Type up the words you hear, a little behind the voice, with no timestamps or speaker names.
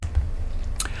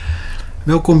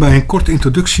Welkom bij een korte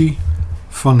introductie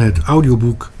van het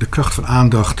audioboek De Kracht van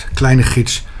Aandacht, kleine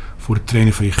gids voor het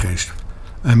trainen van je geest.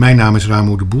 Mijn naam is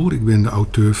Ramo de Boer, ik ben de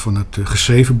auteur van het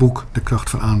geschreven boek De Kracht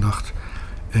van Aandacht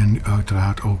en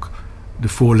uiteraard ook de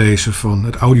voorlezer van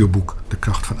het audioboek De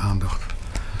Kracht van Aandacht.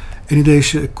 En in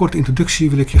deze korte introductie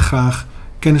wil ik je graag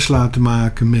kennis laten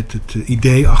maken met het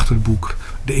idee achter het boek,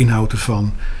 de inhoud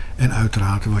ervan en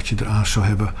uiteraard wat je eraan zou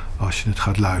hebben als je het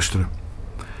gaat luisteren.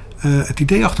 Het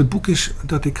idee achter het boek is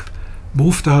dat ik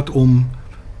behoefte had om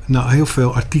na heel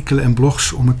veel artikelen en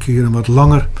blogs om een keer een wat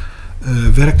langer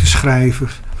werk te schrijven,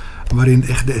 waarin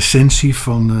echt de essentie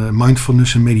van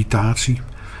mindfulness en meditatie,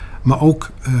 maar ook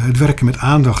het werken met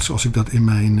aandacht zoals ik dat in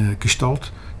mijn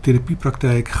gestalt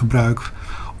therapiepraktijk gebruik,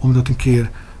 om dat een keer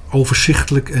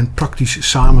overzichtelijk en praktisch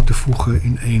samen te voegen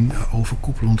in één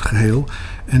overkoepelend geheel.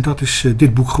 En dat is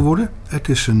dit boek geworden. Het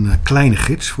is een kleine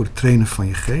gids voor het trainen van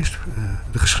je geest.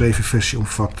 De geschreven versie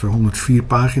omvat 104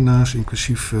 pagina's,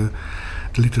 inclusief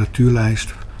de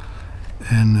literatuurlijst.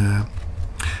 En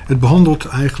het behandelt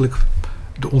eigenlijk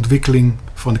de ontwikkeling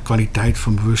van de kwaliteit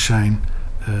van bewustzijn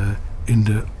in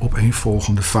de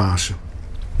opeenvolgende fase.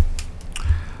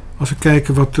 Als we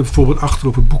kijken wat ik bijvoorbeeld achter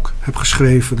op het boek heb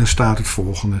geschreven, dan staat het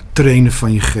volgende. Trainen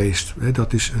van je geest.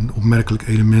 Dat is een opmerkelijk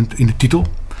element in de titel.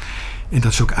 En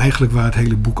dat is ook eigenlijk waar het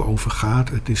hele boek over gaat.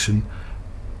 Het is een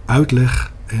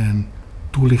uitleg en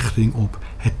toelichting op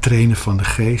het trainen van de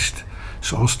geest.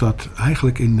 Zoals dat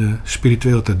eigenlijk in de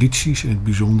spirituele tradities, in het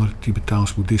bijzonder het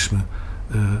Tibetaans boeddhisme,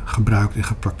 gebruikt en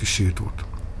gepraktiseerd wordt.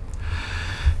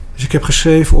 Dus ik heb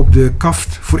geschreven: op de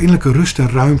kaft voor innerlijke rust en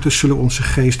ruimte zullen we onze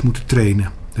geest moeten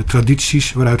trainen. De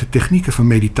tradities waaruit de technieken van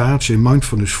meditatie en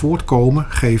mindfulness voortkomen,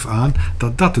 geven aan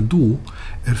dat dat het doel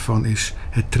ervan is,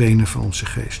 het trainen van onze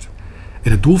geest.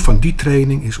 En het doel van die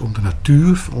training is om de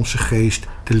natuur van onze geest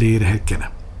te leren herkennen.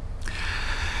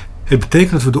 Het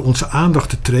betekent dat we door onze aandacht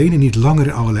te trainen niet langer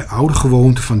in allerlei oude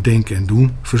gewoonten van denken en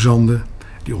doen verzanden,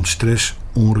 die ons stress,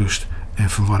 onrust en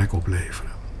verwarring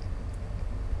opleveren.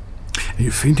 En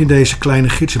je vindt in deze kleine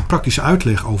gids een praktische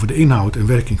uitleg over de inhoud en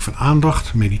werking van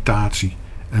aandacht, meditatie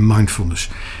en mindfulness.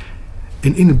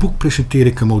 En in het boek presenteer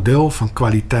ik een model van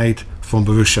kwaliteit van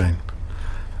bewustzijn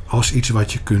als iets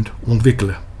wat je kunt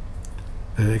ontwikkelen.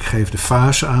 Ik geef de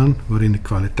fase aan waarin de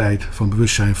kwaliteit van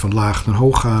bewustzijn van laag naar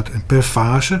hoog gaat. En per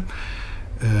fase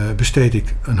besteed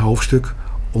ik een hoofdstuk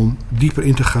om dieper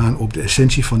in te gaan op de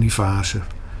essentie van die fase.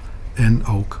 En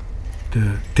ook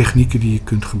de technieken die je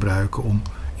kunt gebruiken om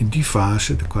in die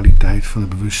fase de kwaliteit van het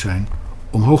bewustzijn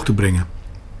omhoog te brengen.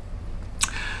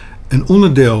 Een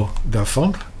onderdeel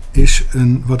daarvan is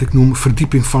wat ik noem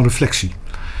verdieping van reflectie.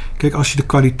 Kijk, als je de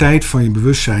kwaliteit van je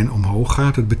bewustzijn omhoog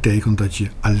gaat, dat betekent dat je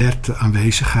alerte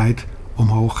aanwezigheid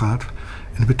omhoog gaat.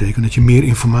 En dat betekent dat je meer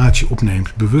informatie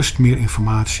opneemt, bewust meer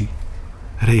informatie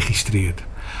registreert.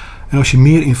 En als je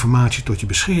meer informatie tot je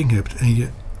beschikking hebt en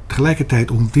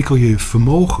tegelijkertijd ontwikkel je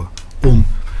vermogen om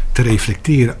te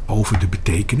reflecteren over de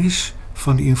betekenis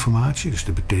van die informatie, dus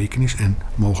de betekenis en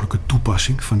mogelijke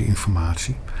toepassing van die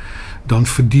informatie, dan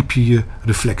verdiep je je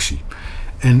reflectie.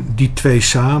 En die twee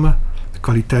samen, de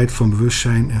kwaliteit van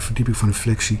bewustzijn en verdieping van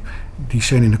reflectie, die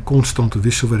zijn in een constante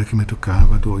wisselwerking met elkaar,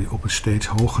 waardoor je op een steeds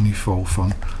hoger niveau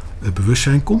van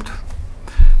bewustzijn komt.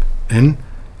 En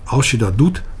als je dat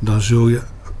doet, dan zul je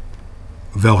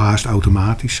wel haast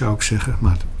automatisch, zou ik zeggen,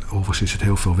 maar overigens is het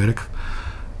heel veel werk,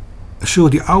 zul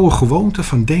die oude gewoonte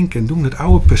van denken en doen, het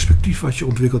oude perspectief wat je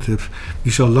ontwikkeld hebt,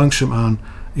 die zal langzaamaan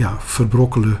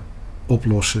verbrokkelen,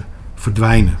 oplossen,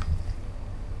 verdwijnen.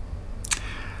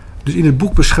 Dus in het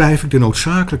boek beschrijf ik de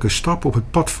noodzakelijke stappen op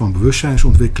het pad van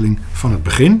bewustzijnsontwikkeling van het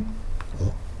begin,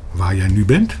 waar jij nu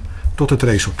bent, tot het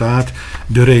resultaat,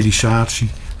 de realisatie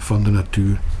van de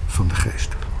natuur van de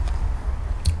geest.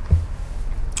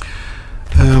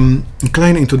 Een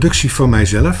kleine introductie van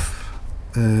mijzelf.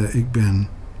 Ik ben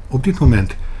op dit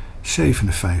moment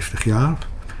 57 jaar.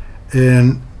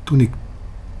 En toen ik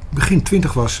begin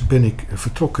 20 was, ben ik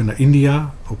vertrokken naar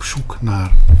India op zoek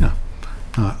naar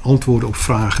antwoorden op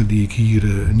vragen die ik hier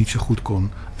niet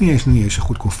eens zo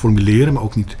goed kon formuleren, maar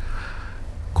ook niet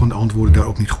kon de antwoorden daar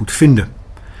ook niet goed vinden.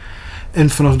 En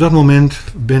vanaf dat moment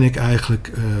ben ik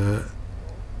eigenlijk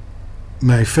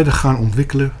mij verder gaan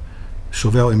ontwikkelen,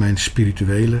 zowel in mijn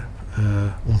spirituele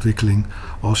ontwikkeling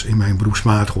als in mijn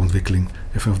beroepsmatige ontwikkeling.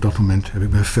 En vanaf dat moment heb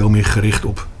ik me veel meer gericht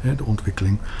op de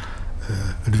ontwikkeling,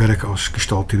 het werken als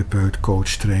gestaltherapeut, coach,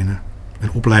 trainer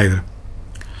en opleider.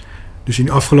 Dus in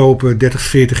de afgelopen 30,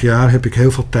 40 jaar heb ik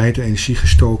heel veel tijd en energie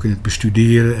gestoken in het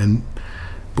bestuderen en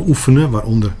beoefenen,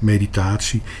 waaronder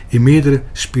meditatie, in meerdere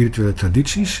spirituele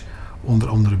tradities, onder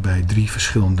andere bij 3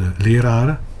 verschillende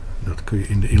leraren. Dat kun je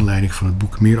in de inleiding van het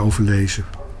boek meer over lezen.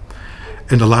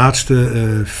 En de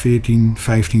laatste 14,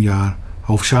 15 jaar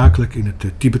hoofdzakelijk in het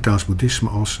Tibetaans boeddhisme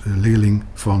als leerling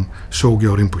van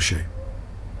Sogyal Rinpoche.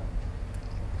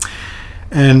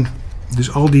 En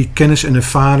dus al die kennis en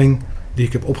ervaring die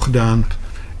ik heb opgedaan,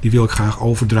 die wil ik graag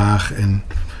overdragen. En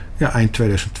eind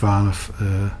 2012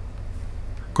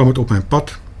 kwam het op mijn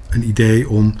pad, een idee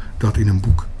om dat in een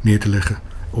boek neer te leggen,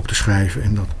 op te schrijven.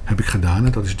 En dat heb ik gedaan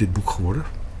en dat is dit boek geworden.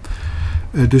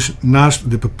 Dus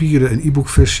naast de papieren en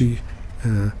e-bookversie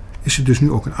is er dus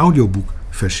nu ook een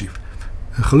audioboekversie.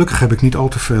 Gelukkig heb ik niet al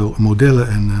te veel modellen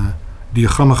en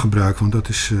diagrammen gebruikt, want dat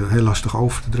is heel lastig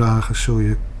over te dragen, zul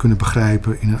je kunnen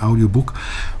begrijpen in een audioboek.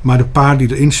 Maar de paar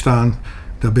die erin staan,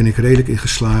 daar ben ik redelijk in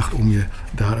geslaagd om je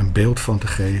daar een beeld van te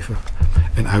geven.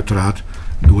 En uiteraard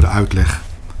door de uitleg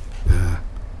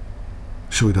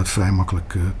zul je dat vrij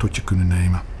makkelijk tot je kunnen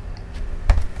nemen.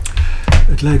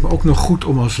 Het lijkt me ook nog goed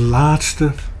om als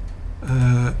laatste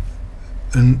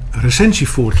een recensie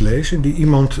voor te lezen die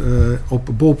iemand op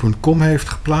bol.com heeft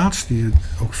geplaatst, die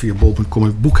ook via bol.com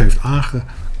het boek heeft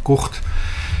aangekocht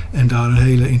en daar een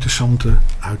hele interessante,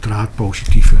 uiteraard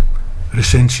positieve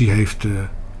recensie heeft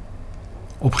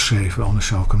opgeschreven, anders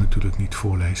zou ik hem natuurlijk niet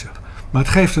voorlezen. Maar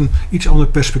het geeft een iets ander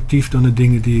perspectief dan de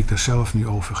dingen die ik daar zelf nu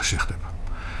over gezegd heb.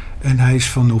 En hij is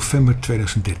van november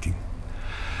 2013.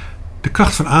 De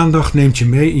kracht van aandacht neemt je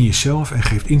mee in jezelf en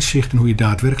geeft inzicht in hoe je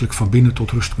daadwerkelijk van binnen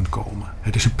tot rust kunt komen.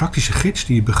 Het is een praktische gids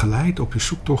die je begeleidt op je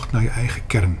zoektocht naar je eigen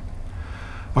kern.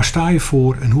 Waar sta je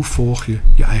voor en hoe volg je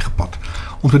je eigen pad?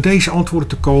 Om tot deze antwoorden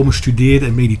te komen studeerde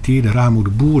en mediteerde Ramo de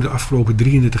Boer de afgelopen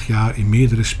 33 jaar in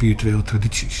meerdere spirituele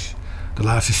tradities. De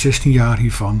laatste 16 jaar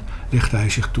hiervan legde hij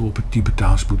zich toe op het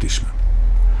Tibetaans boeddhisme.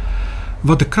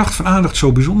 Wat de kracht van aandacht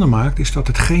zo bijzonder maakt is dat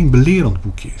het geen belerend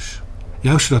boekje is.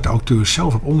 Juist zodat de auteur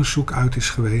zelf op onderzoek uit is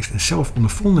geweest en zelf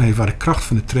ondervonden heeft waar de kracht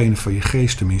van het trainen van je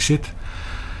geest hem in zit,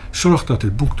 zorgt dat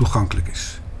het boek toegankelijk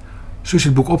is. Zo is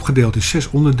het boek opgedeeld in 6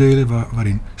 onderdelen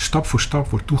waarin stap voor stap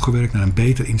wordt toegewerkt naar een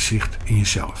beter inzicht in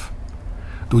jezelf.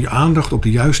 Door je aandacht op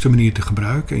de juiste manier te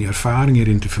gebruiken en je ervaring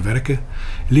erin te verwerken,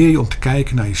 leer je om te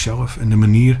kijken naar jezelf en de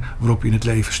manier waarop je in het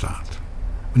leven staat.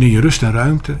 Wanneer je rust en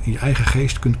ruimte in je eigen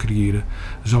geest kunt creëren,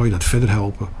 zal je dat verder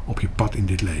helpen op je pad in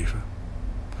dit leven.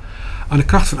 Aan de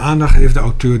kracht van aandacht heeft de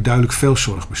auteur duidelijk veel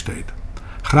zorg besteed.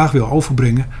 Graag wil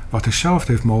overbrengen wat hij zelf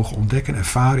heeft mogen ontdekken en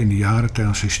ervaren in de jaren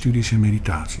tijdens zijn studies en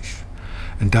meditaties.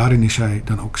 En daarin is hij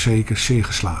dan ook zeker zeer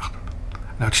geslaagd.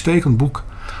 Een uitstekend boek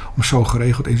om zo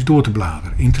geregeld eens door te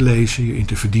bladeren, in te lezen, je in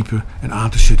te verdiepen en aan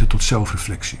te zetten tot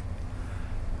zelfreflectie.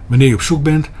 Wanneer je op zoek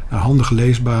bent naar een handig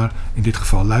leesbaar, in dit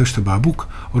geval luisterbaar boek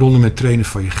rondom het trainen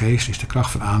van je geest, is de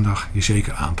kracht van aandacht je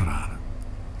zeker aan te raden.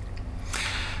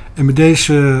 En met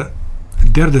deze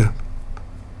derde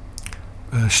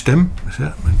stem,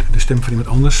 de stem van iemand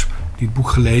anders die het boek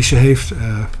gelezen heeft,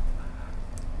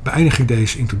 beëindig ik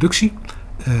deze introductie.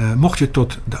 Mocht je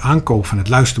tot de aankoop van het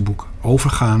luisterboek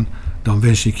overgaan, dan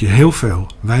wens ik je heel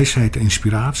veel wijsheid en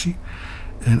inspiratie.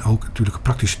 En ook natuurlijk een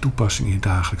praktische toepassing in je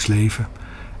dagelijks leven.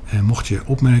 En mocht je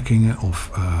opmerkingen of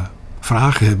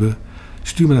vragen hebben,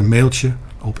 stuur me een mailtje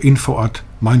op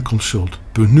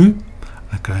info@mindconsult.nu.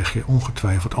 Dan krijg je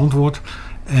ongetwijfeld antwoord.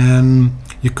 En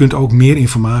je kunt ook meer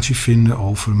informatie vinden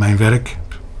over mijn werk,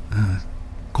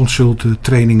 consulten,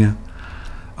 trainingen,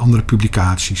 andere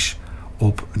publicaties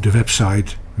op de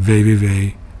website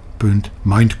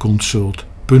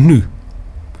www.mindconsult.nu.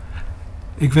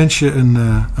 Ik wens je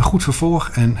een goed vervolg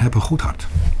en heb een goed hart.